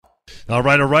All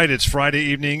right, all right. It's Friday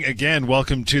evening again.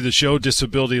 Welcome to the show,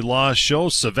 Disability Law Show.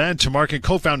 Savan Tumarkin,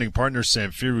 co-founding partner,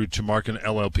 Samfiru Tumarkin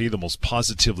LLP, the most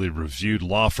positively reviewed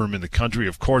law firm in the country,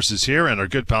 of course, is here. And our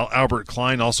good pal Albert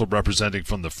Klein, also representing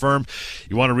from the firm.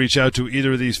 You want to reach out to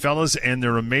either of these fellas and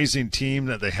their amazing team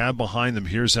that they have behind them.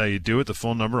 Here's how you do it. The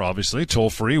phone number, obviously,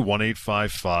 toll-free,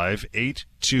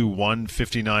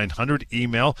 1-855-821-5900.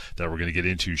 Email that we're going to get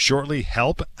into shortly,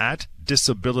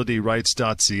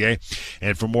 help@disabilityrights.ca.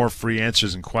 And for more free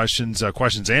answers and questions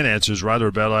and answers rather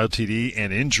about LTD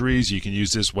and injuries, you can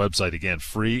use this website. Again,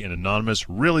 free and anonymous,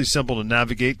 really simple to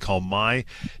navigate. Call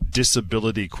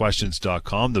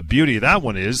mydisabilityquestions.com. The beauty of that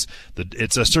one is that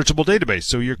it's a searchable database,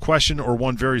 so your question or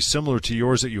one very similar to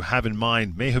yours that you have in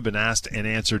mind may have been asked and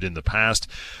answered in the past.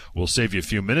 We'll save you a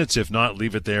few minutes. If not,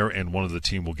 leave it there and one of the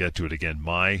team will get to it. Again,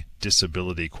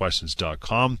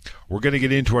 mydisabilityquestions.com. We're going to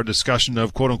get into our discussion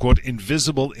of quote-unquote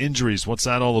invisible injuries. What's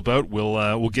that all about?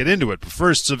 We'll get into it. But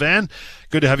first, Savan,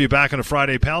 good to have you back on a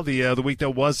Friday, pal. The week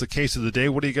that was the case of the day.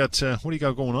 What do you got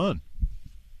going on?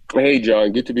 Hey,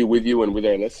 John. Good to be with you and with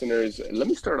our listeners. Let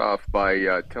me start off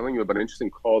by telling you about an interesting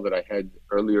call that I had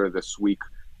earlier this week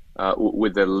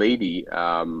with a lady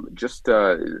just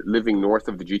living north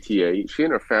of the GTA. She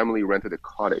and her family rented a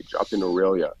cottage up in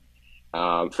Aurelia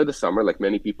for the summer, like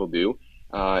many people do.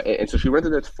 And so she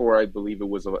rented it for, I believe it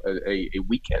was a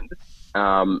weekend.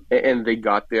 And they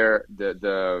got there.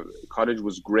 The cottage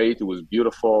was great. It was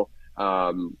beautiful,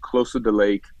 close to the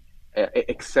lake,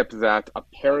 except that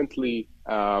apparently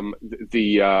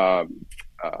the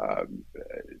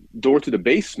door to the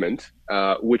basement,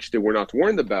 which they were not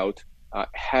warned about,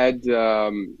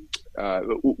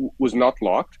 was not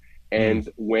locked. And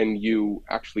when you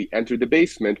actually enter the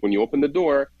basement, when you open the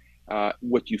door,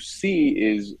 what you see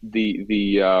is the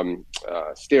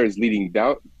stairs leading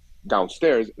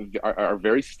downstairs are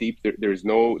very steep. There's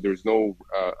no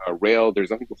rail. There's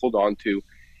nothing to hold on to.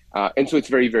 And so it's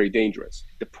very, very dangerous.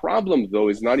 The problem, though,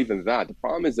 is not even that. The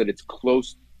problem is that it's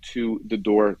close to the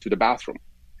door to the bathroom.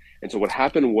 And so what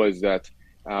happened was that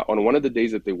on one of the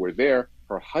days that they were there,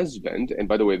 her husband, and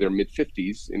by the way, they're in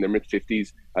their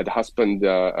mid-50s, the husband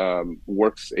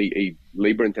works a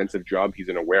labor-intensive job. He's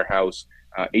in a warehouse,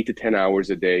 8 to 10 hours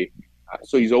a day.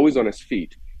 So he's always on his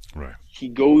feet. Right. He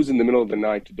goes in the middle of the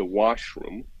night to the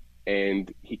washroom,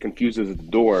 and he confuses the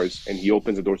doors, and he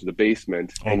opens the door to the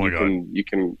basement. Oh my God. You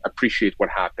can appreciate what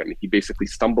happened. He basically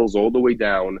stumbles all the way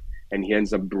down, and he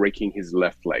ends up breaking his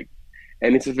left leg.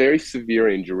 And it's a very severe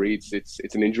injury.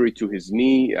 It's an injury to his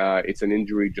knee. It's an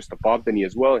injury just above the knee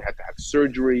as well. He had to have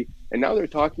surgery. And now they're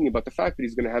talking about the fact that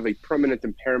he's going to have a permanent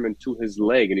impairment to his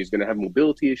leg, and he's going to have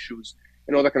mobility issues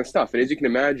and all that kind of stuff. And as you can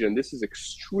imagine, this is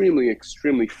extremely,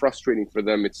 extremely frustrating for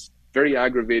them. It's very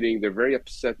aggravating. They're very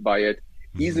upset by it.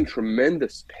 He's in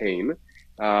tremendous pain.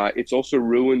 It's also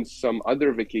ruined some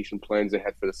other vacation plans they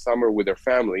had for the summer with their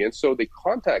family. And so they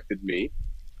contacted me,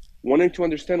 wanting to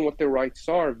understand what their rights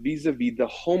are vis-a-vis the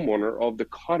homeowner of the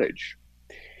cottage.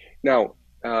 Now,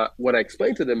 what I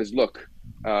explained to them is, look,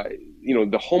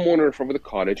 the homeowner of the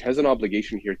cottage has an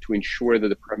obligation here to ensure that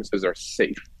the premises are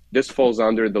safe. This falls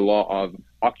under the law of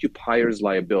occupier's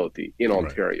liability in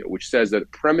Ontario, which says that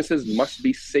premises must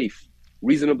be safe,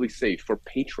 reasonably safe for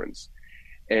patrons.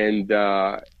 And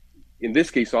in this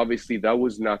case, obviously, that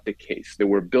was not the case. There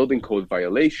were building code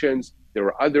violations. There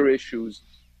were other issues.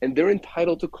 And they're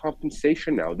entitled to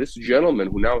compensation now. This gentleman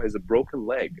who now has a broken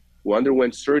leg, who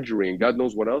underwent surgery, and God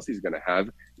knows what else he's going to have,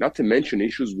 not to mention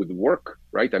issues with work,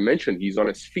 right? I mentioned he's on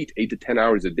his feet 8 to 10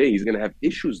 hours a day. He's going to have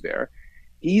issues there.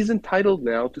 He's entitled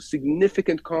now to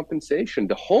significant compensation.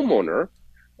 The homeowner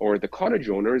or the cottage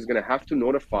owner is going to have to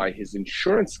notify his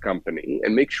insurance company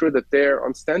and make sure that they're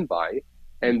on standby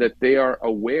and that they are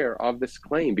aware of this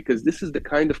claim, because this is the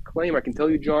kind of claim, I can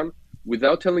tell you, John,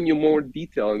 without telling you more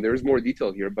detail, and there's more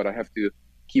detail here, but I have to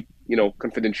keep,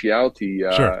 confidentiality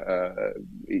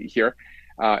here.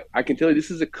 I can tell you this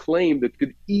is a claim that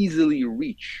could easily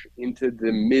reach into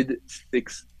the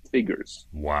mid-six figures.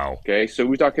 Wow. Okay, so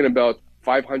we're talking about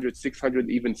 $500,000, $600,000,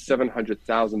 even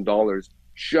 $700,000.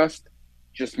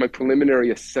 Just my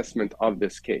preliminary assessment of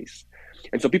this case.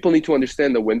 And so people need to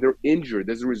understand that when they're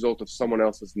injured as a result of someone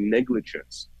else's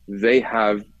negligence, they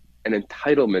have an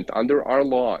entitlement under our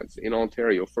laws in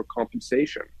Ontario for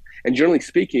compensation. And generally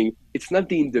speaking, it's not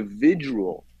the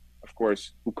individual, of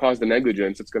course, who caused the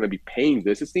negligence that's going to be paying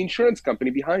this. It's the insurance company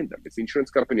behind them. It's the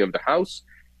insurance company of the house.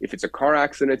 If it's a car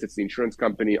accident, it's the insurance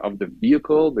company of the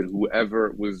vehicle that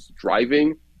whoever was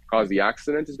driving caused the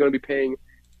accident is going to be paying.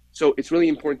 So it's really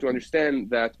important to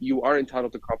understand that you are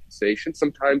entitled to compensation.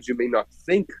 Sometimes you may not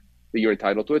think that you're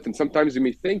entitled to it, and sometimes you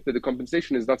may think that the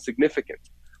compensation is not significant.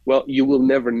 Well, you will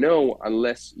never know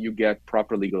unless you get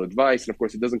proper legal advice. And of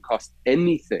course, it doesn't cost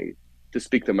anything to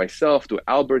speak to myself, to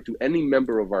Albert, to any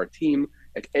member of our team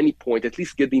at any point. At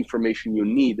least get the information you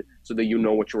need so that you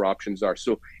know what your options are.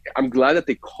 So I'm glad that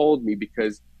they called me,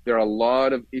 because there are a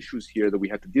lot of issues here that we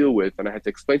had to deal with, and I had to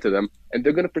explain to them. And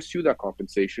they're going to pursue that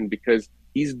compensation because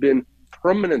he's been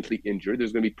permanently injured.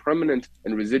 There's going to be permanent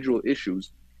and residual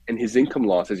issues. And his income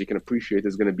loss, as you can appreciate,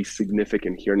 is going to be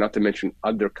significant here, not to mention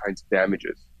other kinds of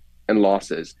damages and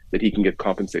losses that he can get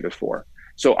compensated for.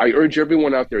 So I urge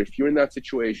everyone out there, if you're in that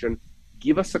situation,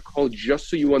 give us a call just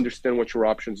so you understand what your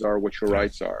options are, what your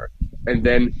rights are, and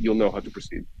then you'll know how to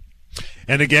proceed.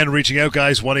 And again, reaching out,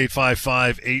 guys,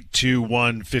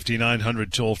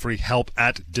 1-855-821-5900, toll-free, help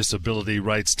at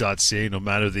disabilityrights.ca. No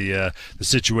matter the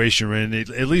situation you're in,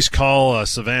 at least call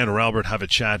Savannah or Albert, have a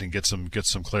chat, and get some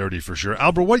clarity for sure.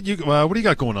 Albert, what do you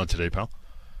got going on today, pal?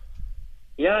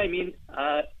 Yeah, I mean,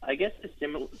 I guess a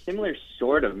similar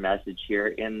sort of message here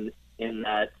in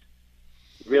that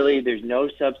really there's no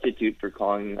substitute for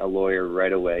calling a lawyer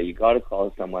right away. You got to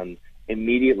call someone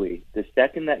immediately. The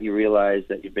second that you realize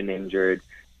that you've been injured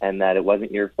and that it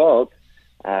wasn't your fault,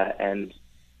 and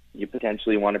you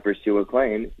potentially want to pursue a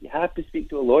claim, you have to speak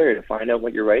to a lawyer to find out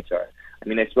what your rights are. I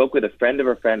mean, I spoke with a friend of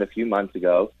a friend a few months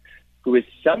ago who is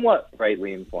somewhat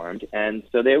rightly informed, and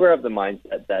so they were of the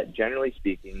mindset that, generally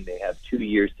speaking, they have 2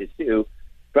 years to sue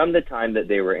from the time that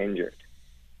they were injured,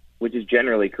 which is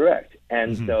generally correct.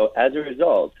 And so as a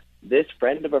result, this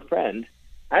friend of a friend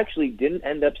actually didn't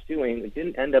end up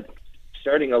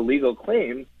starting a legal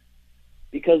claim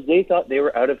because they thought they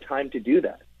were out of time to do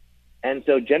that. And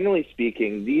so generally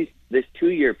speaking, this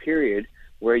 2-year period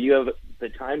where you have the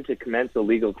time to commence a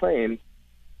legal claim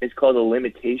is called a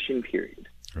limitation period.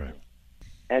 Right.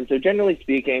 And so generally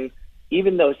speaking,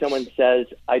 even though someone says,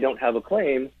 I don't have a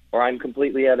claim or I'm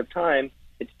completely out of time,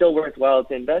 it's still worthwhile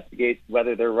to investigate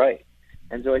whether they're right.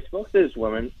 And so I spoke to this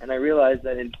woman and I realized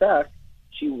that in fact,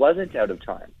 she wasn't out of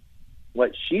time.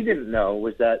 What she didn't know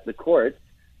was that the courts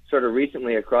sort of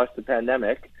recently across the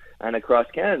pandemic and across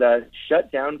Canada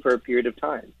shut down for a period of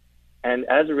time. And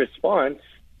as a response,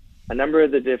 a number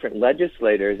of the different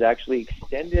legislators actually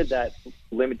extended that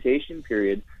limitation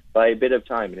period by a bit of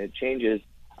time. And it changes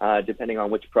depending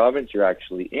on which province you're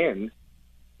actually in.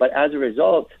 But as a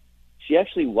result, she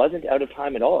actually wasn't out of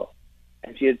time at all.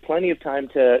 And she had plenty of time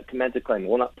to commence a claim.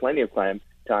 Well, not plenty of time.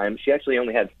 She actually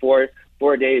only had four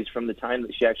days from the time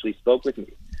that she actually spoke with me,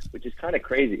 which is kind of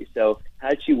crazy. So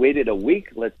had she waited a week,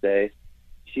 let's say,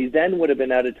 she then would have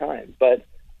been out of time. But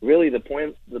really the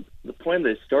point of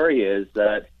the story is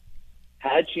that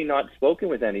had she not spoken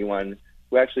with anyone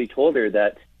who actually told her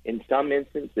that in some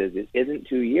instances it isn't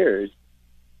 2 years,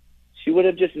 she would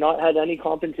have just not had any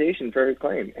compensation for her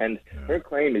claim. And her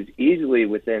claim is easily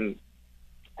within,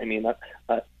 I mean,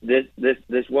 this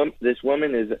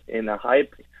woman is in a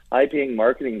high-paying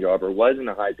marketing job, or was in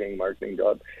a high-paying marketing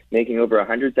job, making over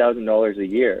 $100,000 a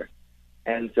year.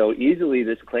 And so easily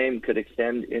this claim could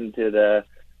extend into the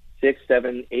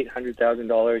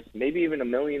 $800,000, maybe even $1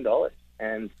 million.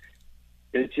 And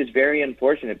it's just very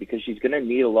unfortunate because she's going to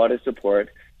need a lot of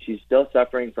support. She's still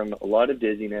suffering from a lot of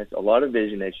dizziness, a lot of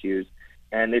vision issues.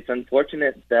 And it's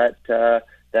unfortunate that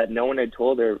that no one had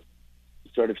told her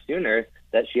sort of sooner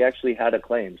that she actually had a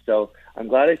claim. So I'm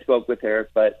glad I spoke with her,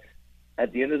 but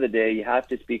at the end of the day, you have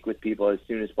to speak with people as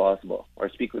soon as possible, or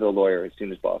speak with a lawyer as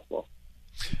soon as possible.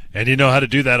 And you know how to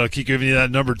do that. I'll keep giving you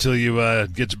that number till you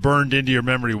gets burned into your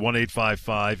memory,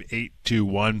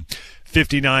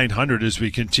 1-855-821-5900, as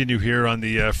we continue here on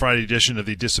the Friday edition of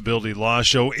the Disability Law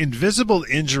Show. Invisible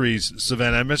injuries,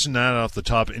 Savannah, I mentioned that off the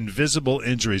top. Invisible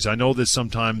injuries. I know that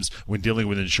sometimes when dealing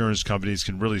with insurance companies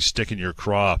can really stick in your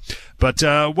craw. But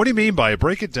what do you mean by it?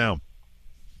 Break it down.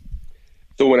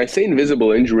 So when I say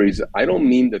invisible injuries, I don't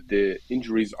mean that the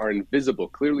injuries are invisible.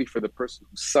 Clearly for the person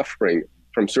who's suffering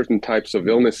from certain types of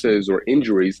illnesses or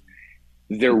injuries,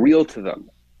 they're real to them.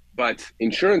 But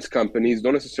insurance companies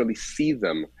don't necessarily see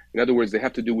them. In other words, they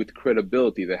have to do with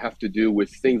credibility. They have to do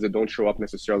with things that don't show up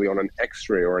necessarily on an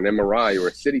X-ray or an MRI or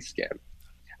a CT scan.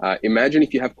 Imagine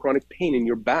if you have chronic pain in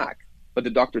your back, but the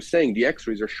doctor's saying the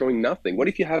X-rays are showing nothing. What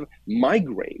if you have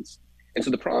migraines? And so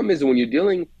the problem is when you're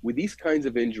dealing with these kinds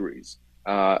of injuries,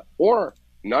 or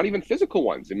not even physical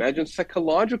ones, imagine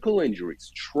psychological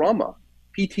injuries, trauma,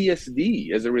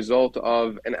 PTSD as a result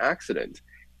of an accident.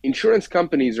 Insurance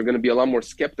companies are going to be a lot more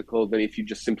skeptical than if you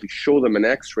just simply show them an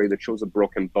X-ray that shows a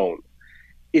broken bone.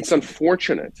 It's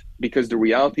unfortunate because the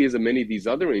reality is that many of these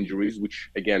other injuries, which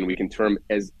again we can term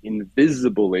as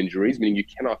invisible injuries, meaning you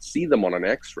cannot see them on an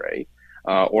X-ray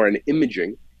or an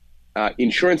imaging,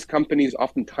 insurance companies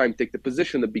oftentimes take the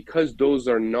position that because those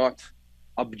are not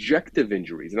objective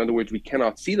injuries, in other words, we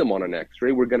cannot see them on an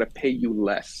x-ray, we're going to pay you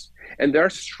less. And there are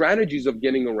strategies of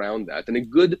getting around that. And a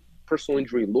good personal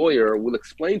injury lawyer will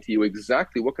explain to you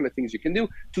exactly what kind of things you can do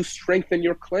to strengthen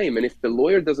your claim. And if the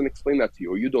lawyer doesn't explain that to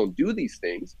you, or you don't do these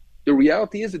things, the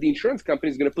reality is that the insurance company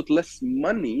is going to put less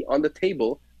money on the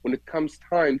table when it comes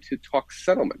time to talk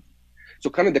settlement. So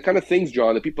the kind of things,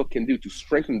 John, that people can do to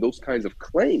strengthen those kinds of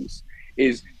claims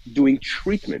is doing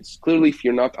treatments. Clearly, if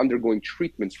you're not undergoing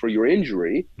treatments for your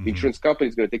injury, the insurance company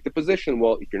is going to take the position,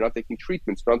 well, if you're not taking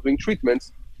treatments, not doing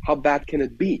treatments, how bad can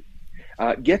it be?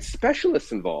 Get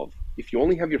specialists involved. If you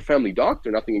only have your family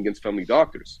doctor, nothing against family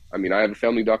doctors. I mean, I have a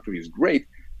family doctor who's great,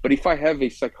 but if I have a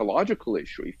psychological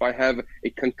issue, if I have a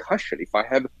concussion, if I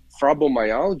have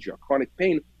fibromyalgia, chronic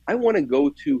pain, I want to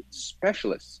go to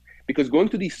specialists, because going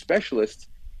to these specialists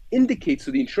indicates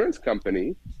to the insurance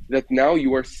company that now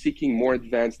you are seeking more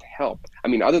advanced help. I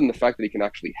mean, other than the fact that it can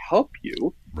actually help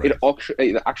you, right,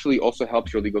 it actually also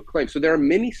helps your legal claim. So there are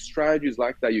many strategies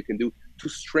like that you can do to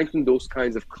strengthen those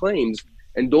kinds of claims.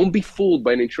 And don't be fooled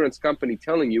by an insurance company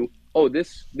telling you, oh,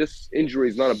 this injury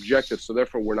is not objective, so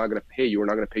therefore we're not going to pay you. We're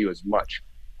not going to pay you as much.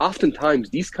 Oftentimes,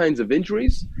 these kinds of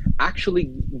injuries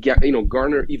actually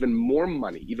garner even more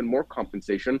money, even more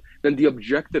compensation than the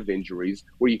objective injuries,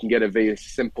 where you can get a very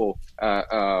simple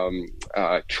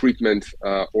treatment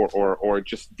or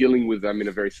just dealing with them in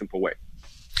a very simple way.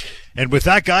 And with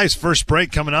that, guys, first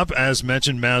break coming up. As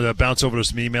mentioned, Matt, bounce over to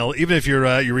some email. Even if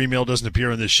your email doesn't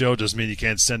appear on this show, doesn't mean you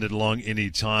can't send it along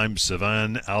anytime.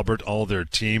 Savan, Albert, all their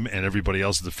team, and everybody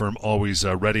else at the firm always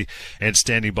ready and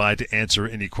standing by to answer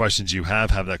any questions you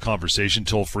have. Have that conversation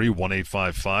toll free,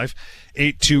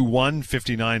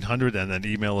 1-855-821-5900, and that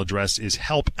email address is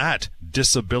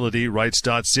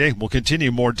help@disabilityrights.ca. We'll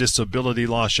continue. More Disability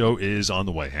Law Show is on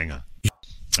the way. Hang on.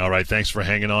 All right, thanks for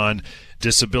hanging on.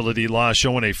 Disability Law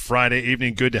Show on a Friday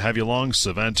evening. Good to have you along.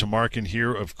 Savan Tamarkin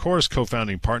here, of course,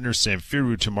 co-founding partners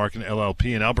Samfiru Tamarkin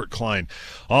LLP, and Albert Klein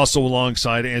also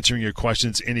alongside, answering your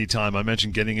questions anytime. I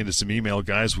mentioned getting into some email,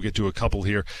 guys. We'll get to a couple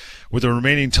here with the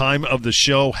remaining time of the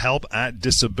show.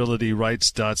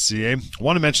 help@disabilityrights.ca. I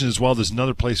want to mention as well, there's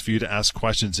another place for you to ask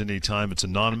questions anytime. It's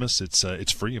anonymous.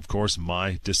 It's free, of course,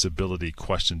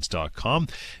 mydisabilityquestions.com,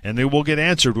 and they will get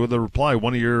answered with a reply.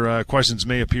 One of your questions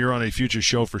may appear on a future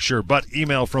show for sure. But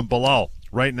email from Bilal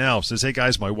right now says, hey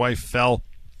guys, my wife fell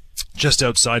just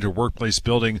outside her workplace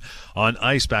building on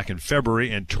ice back in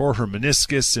February and tore her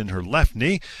meniscus in her left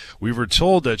knee. We were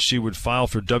told that she would file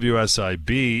for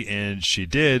WSIB, and she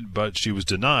did, but she was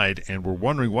denied, and we're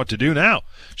wondering what to do now.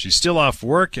 She's still off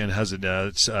work and has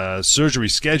a surgery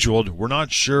scheduled. We're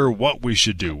not sure what we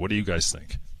should do. What do you guys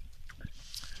think?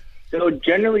 So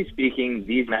generally speaking,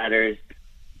 these matters,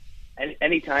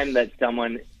 anytime that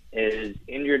someone is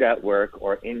injured at work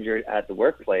or injured at the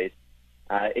workplace,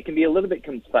 it can be a little bit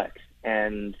complex.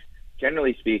 And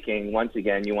generally speaking, once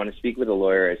again, you want to speak with a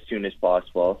lawyer as soon as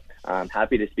possible. I'm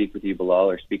happy to speak with you, Bilal,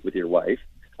 or speak with your wife.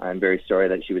 I'm very sorry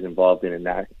that she was involved in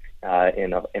a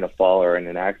fall or in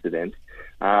an accident.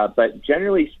 But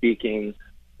generally speaking,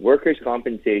 workers'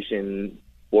 compensation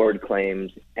board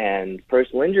claims and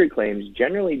personal injury claims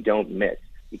generally don't mix.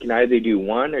 You can either do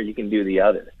one or you can do the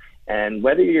other. And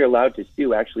whether you're allowed to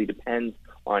sue actually depends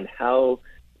on how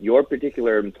your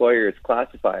particular employer is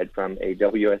classified from a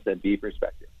WSIB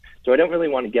perspective. So I don't really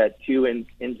want to get too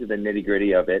into the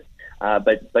nitty-gritty of it,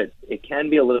 but it can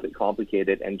be a little bit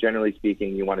complicated. And generally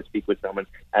speaking, you want to speak with someone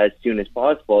as soon as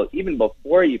possible, even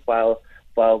before you file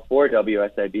for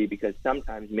WSIB, because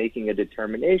sometimes making a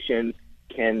determination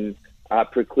can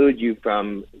preclude you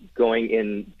from going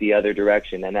in the other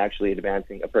direction and actually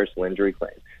advancing a personal injury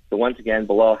claim. So once again,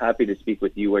 Bilal, happy to speak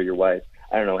with you or your wife.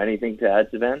 I don't know, anything to add,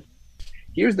 Savan?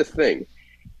 Here's the thing.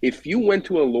 If you went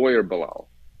to a lawyer, Bilal,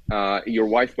 your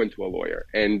wife went to a lawyer,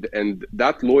 and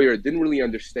that lawyer didn't really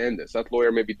understand this. That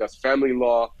lawyer maybe does family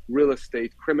law, real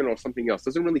estate, criminal, something else,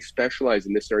 doesn't really specialize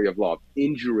in this area of law,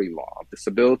 injury law,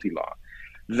 disability law.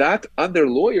 That other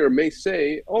lawyer may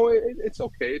say, oh, it's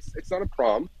okay, it's not a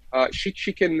problem.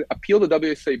 She can appeal the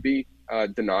WSIB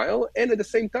denial, and at the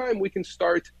same time, we can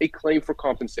start a claim for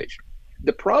compensation.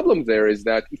 The problem there is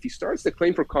that if he starts the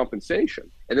claim for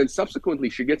compensation, and then subsequently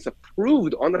she gets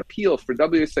approved on appeal for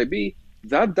WSIB,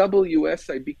 that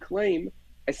WSIB claim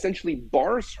essentially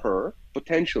bars her,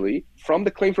 potentially, from the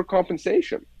claim for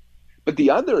compensation. But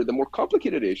the more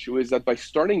complicated issue is that by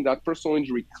starting that personal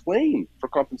injury claim for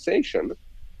compensation,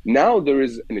 now there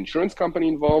is an insurance company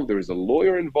involved, there is a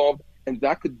lawyer involved, and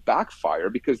that could backfire,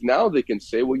 because now they can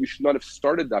say, well, you should not have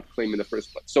started that claim in the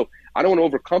first place. So I don't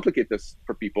want to overcomplicate this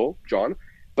for people, John,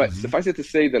 but suffice it to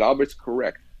say that Albert's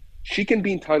correct. she can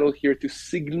be entitled here to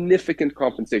significant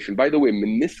compensation. By the way,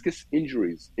 meniscus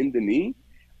injuries in the knee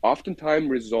oftentimes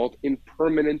result in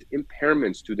permanent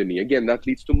impairments to the knee. Again, that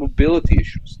leads to mobility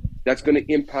issues. That's going to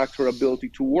impact her ability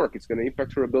to work. It's going to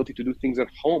impact her ability to do things at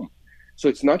home. So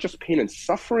it's not just pain and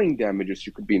suffering damages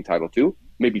she could be entitled to,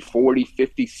 maybe 40,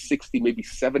 50, 60, maybe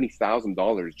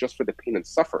 $70,000 just for the pain and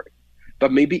suffering,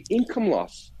 but maybe income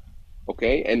loss.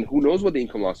 Okay. And who knows what the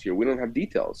income loss here? We don't have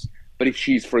details. But if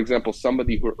she's, for example,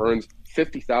 somebody who earns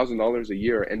 $50,000 a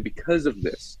year, and because of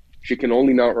this, she can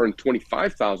only now earn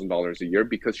 $25,000 a year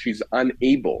because she's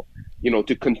unable,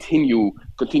 to continue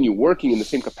working in the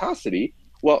same capacity.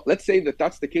 Well, let's say that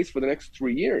that's the case for the next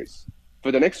 3 years.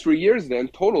 For the next 3 years, then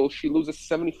total, she loses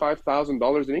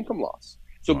 $75,000 in income loss.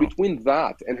 So between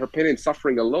that and her pain and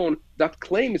suffering alone, that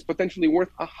claim is potentially worth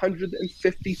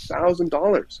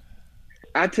 $150,000.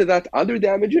 Add to that other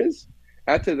damages,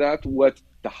 add to that what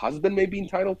the husband may be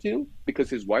entitled to because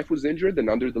his wife was injured, and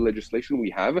under the legislation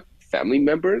we have, family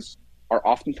members are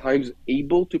oftentimes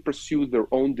able to pursue their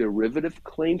own derivative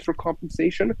claims for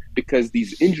compensation because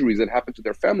these injuries that happen to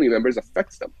their family members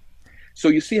affects them. So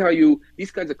you see how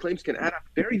these kinds of claims can add up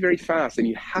very, very fast, and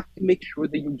you have to make sure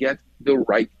that you get the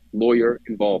right lawyer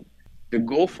involved. The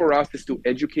goal for us is to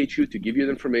educate you, to give you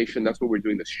the information. That's why we're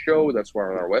doing this show. That's why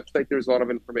on our website there's a lot of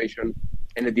information.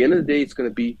 And at the end of the day, it's going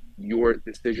to be your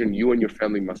decision. You and your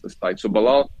family must decide. So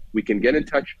Bilal, we can get in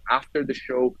touch after the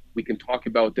show. We can talk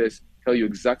about this, tell you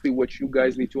exactly what you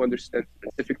guys need to understand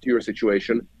specific to your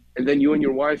situation. And then you and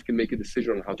your wife can make a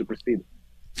decision on how to proceed.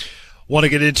 Want to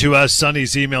get into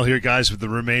Sonny's email here, guys, with the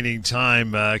remaining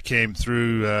time came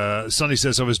through. Sonny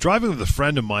says, I was driving with a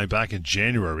friend of mine back in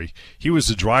January. He was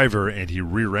the driver, and he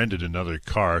rear-ended another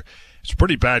car. It's a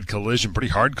pretty bad collision, pretty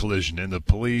hard collision, and the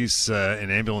police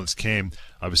and ambulance came.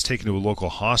 I was taken to a local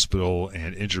hospital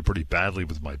and injured pretty badly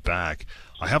with my back.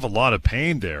 I have a lot of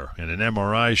pain there, and an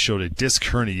MRI showed a disc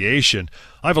herniation.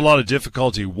 I have a lot of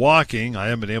difficulty walking. I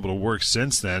haven't been able to work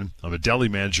since then. I'm a deli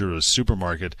manager at a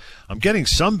supermarket. I'm getting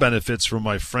some benefits from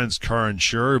my friend's car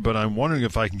insurer, but I'm wondering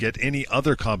if I can get any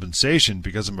other compensation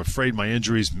because I'm afraid my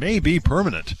injuries may be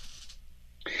permanent.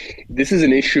 This is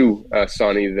an issue,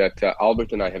 Sonny, that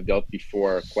Albert and I have dealt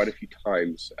before quite a few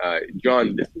times.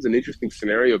 John, this is an interesting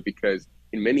scenario because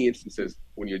in many instances,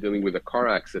 when you're dealing with a car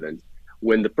accident,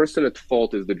 when the person at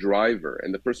fault is the driver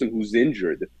and the person who's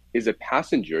injured is a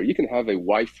passenger, you can have a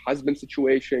wife-husband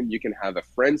situation, you can have a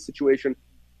friend situation.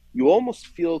 You almost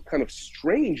feel kind of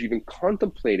strange even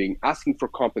contemplating asking for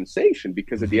compensation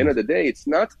because at the end of the day, it's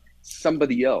not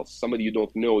somebody else, somebody you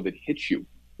don't know that hit you,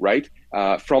 right,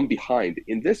 from behind.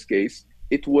 In this case,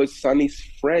 it was Sonny's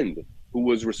friend who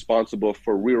was responsible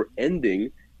for rear-ending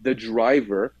the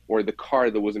driver or the car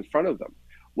that was in front of them.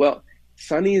 Well,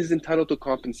 Sonny is entitled to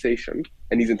compensation,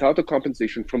 and he's entitled to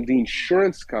compensation from the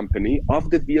insurance company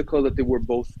of the vehicle that they were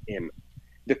both in.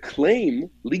 The claim,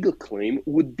 legal claim,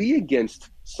 would be against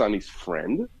Sonny's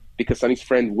friend because Sonny's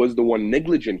friend was the one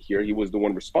negligent here. He was the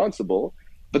one responsible.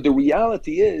 But the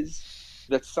reality is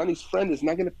that Sonny's friend is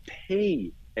not going to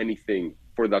pay anything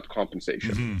for that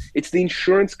compensation. Mm-hmm. It's the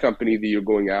insurance company that you're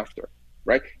going after.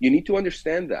 Right? You need to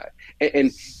understand that.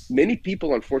 And many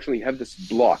people, unfortunately, have this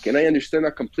block. And I understand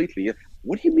that completely.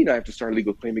 What do you mean I have to start a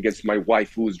legal claim against my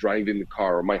wife who is driving the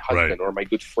car or my husband or my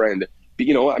good friend? But,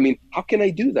 how can I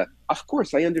do that? Of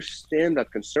course, I understand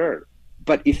that concern.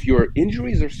 But if your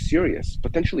injuries are serious,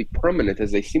 potentially permanent,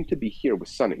 as they seem to be here with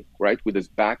Sonny, right? With his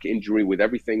back injury, with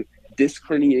everything, disc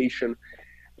herniation,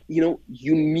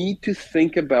 you need to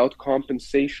think about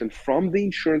compensation from the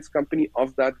insurance company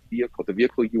of that vehicle, the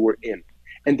vehicle you were in.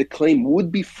 And the claim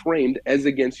would be framed as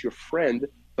against your friend.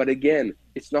 But again,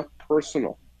 it's not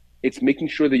personal. It's making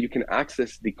sure that you can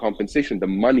access the compensation, the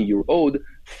money you're owed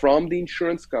from the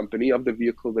insurance company of the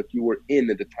vehicle that you were in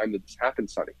at the time that this happened,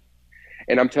 Sonny.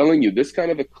 And I'm telling you, this kind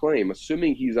of a claim,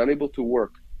 assuming he's unable to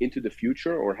work into the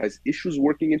future or has issues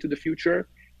working into the future,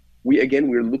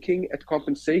 we're looking at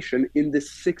compensation in the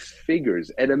six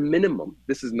figures at a minimum.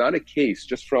 This is not a case,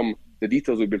 just from the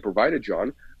details we've been provided,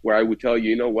 John, where I would tell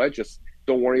you, just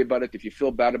don't worry about it. If you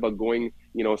feel bad about going,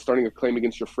 starting a claim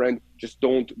against your friend, just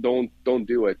don't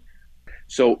do it.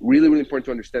 So really, really important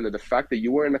to understand that the fact that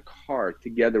you were in a car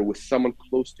together with someone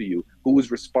close to you who was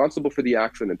responsible for the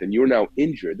accident and you're now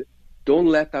injured, don't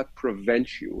let that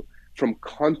prevent you from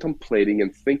contemplating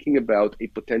and thinking about a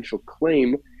potential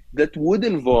claim that would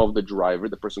involve the driver,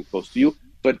 the person close to you,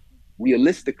 but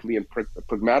realistically and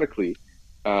pragmatically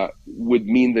would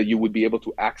mean that you would be able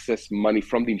to access money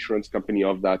from the insurance company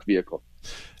of that vehicle.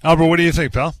 Albert, what do you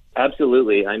think, pal?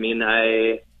 Absolutely. I mean,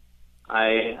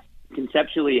 I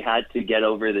conceptually had to get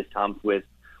over this hump with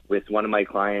one of my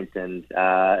clients, and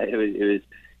it was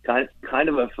kind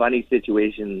of a funny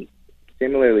situation.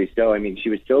 Similarly so, I mean, she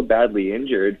was so badly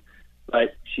injured,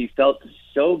 but she felt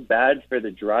so bad for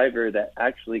the driver that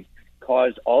actually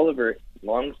caused all of her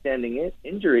long-standing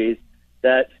injuries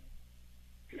that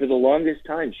for the longest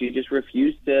time, she just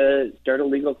refused to start a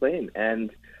legal claim.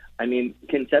 And I mean,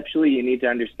 conceptually, you need to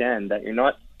understand that you're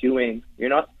not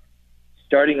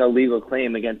starting a legal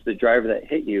claim against the driver that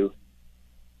hit you,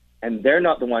 and they're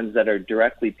not the ones that are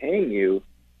directly paying you.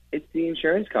 It's the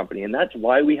insurance company, and that's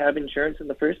why we have insurance in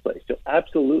the first place. So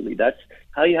absolutely, that's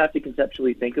how you have to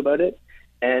conceptually think about it,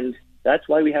 and that's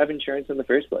why we have insurance in the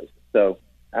first place. So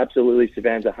absolutely,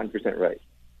 Savannah's 100% right.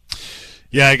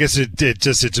 Yeah, I guess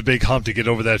it's a big hump to get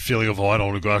over that feeling of, I don't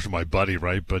want to go after my buddy,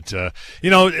 right? But,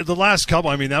 the last couple,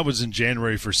 I mean, that was in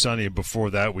January for Sonny, and before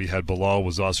that we had Bilal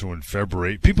was also in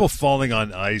February. People falling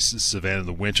on ice, Savannah, in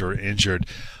the winter injured.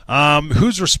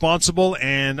 Who's responsible?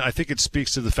 And I think it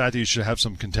speaks to the fact that you should have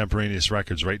some contemporaneous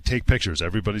records, right? Take pictures.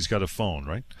 Everybody's got a phone,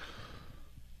 right?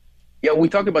 Yeah, we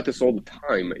talk about this all the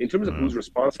time. In terms of who's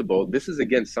responsible, this is,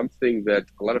 again, something that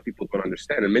a lot of people don't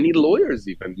understand. And many lawyers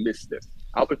even miss this.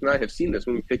 Albert and I have seen this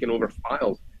when we've taken over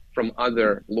files from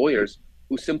other lawyers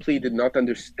who simply did not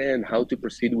understand how to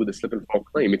proceed with a slip and fall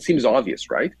claim. It seems obvious,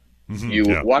 right?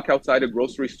 You walk outside a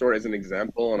grocery store, as an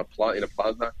example, in a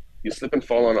plaza, you slip and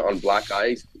fall on black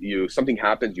ice, something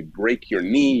happens, you break your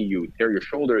knee, you tear your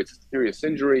shoulder, it's a serious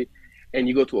injury. And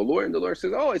you go to a lawyer, and the lawyer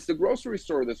says, it's the grocery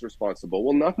store that's responsible.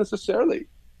 Well, not necessarily.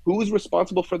 Who is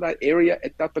responsible for that area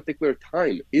at that particular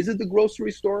time? Is it the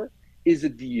grocery store? Is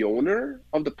it the owner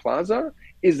of the plaza?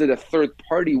 Is it a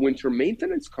third-party winter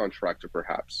maintenance contractor,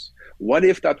 perhaps? What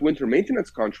if that winter maintenance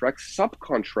contract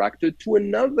subcontracted to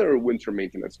another winter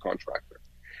maintenance contractor?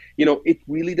 It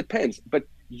really depends. But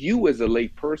you, as a lay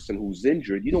person who's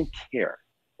injured, you don't care.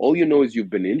 All you know is you've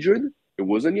been injured. It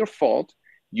wasn't your fault.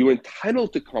 You're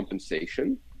entitled to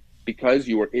compensation because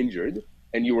you were injured,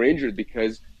 and you were injured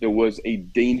because there was a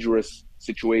dangerous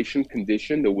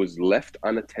condition that was left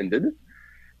unattended.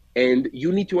 And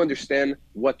you need to understand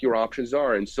what your options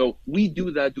are. And so we do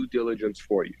that due diligence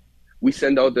for you. We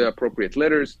send out the appropriate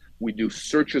letters. We do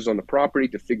searches on the property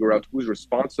to figure out who's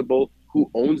responsible,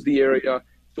 who owns the area.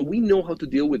 So we know how to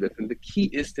deal with it. And the key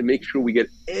is to make sure we get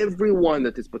everyone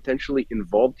that is potentially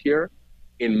involved here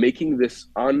in making this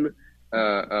a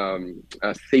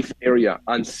safe area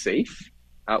unsafe.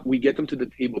 We get them to the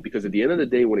table, because at the end of the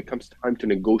day, when it comes time to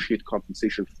negotiate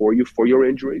compensation for you for your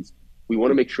injuries, we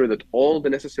want to make sure that all the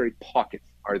necessary pockets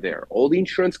are there. All the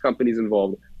insurance companies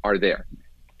involved are there.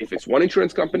 If it's one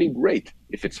insurance company, great.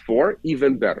 If it's four,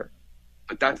 even better.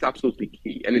 But that's absolutely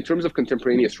key. And in terms of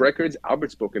contemporaneous records,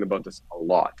 Albert's spoken about this a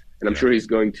lot. And I'm sure he's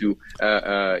going to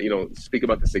speak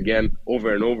about this again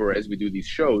over and over as we do these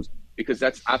shows, because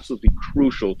that's absolutely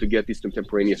crucial to get these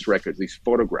contemporaneous records, these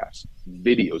photographs,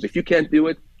 videos. If you can't do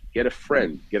it, get a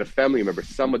friend, get a family member,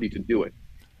 somebody to do it.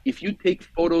 If you take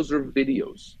photos or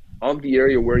videos of the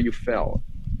area where you fell,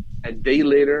 a day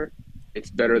later,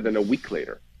 it's better than a week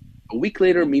later. A week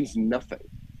later means nothing,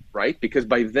 right? Because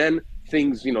by then,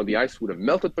 things, the ice would have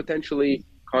melted potentially,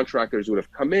 contractors would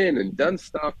have come in and done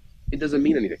stuff. It doesn't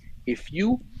mean anything. If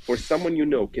you or someone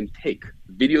can take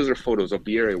videos or photos of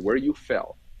the area where you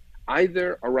fell,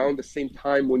 either around the same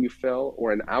time when you fell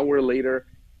or an hour later,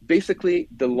 basically,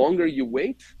 the longer you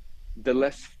wait, the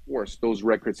less force those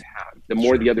records have. The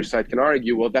more the other side can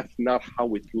argue, well, that's not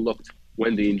how it looked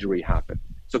when the injury happened.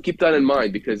 So keep that in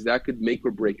mind, because that could make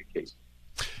or break a case.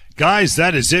 Guys,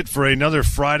 that is it for another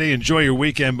Friday. Enjoy your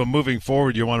weekend, but moving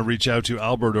forward, you want to reach out to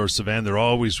Albert or Savannah. They're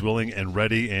always willing and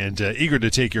ready and eager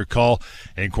to take your call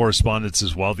and correspondence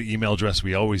as well. The email address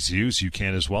we always use, you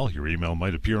can as well. Your email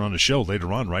might appear on the show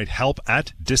later on, right?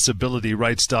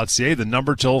 help@disabilityrights.ca. The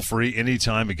number toll-free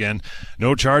anytime. Again,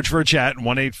 no charge for a chat,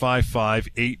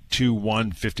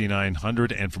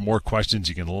 1-855-821-5900. And for more questions,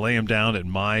 you can lay them down at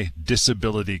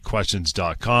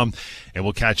mydisabilityquestions.com. And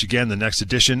we'll catch you again the next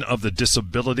edition of the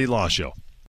Disability Law Show.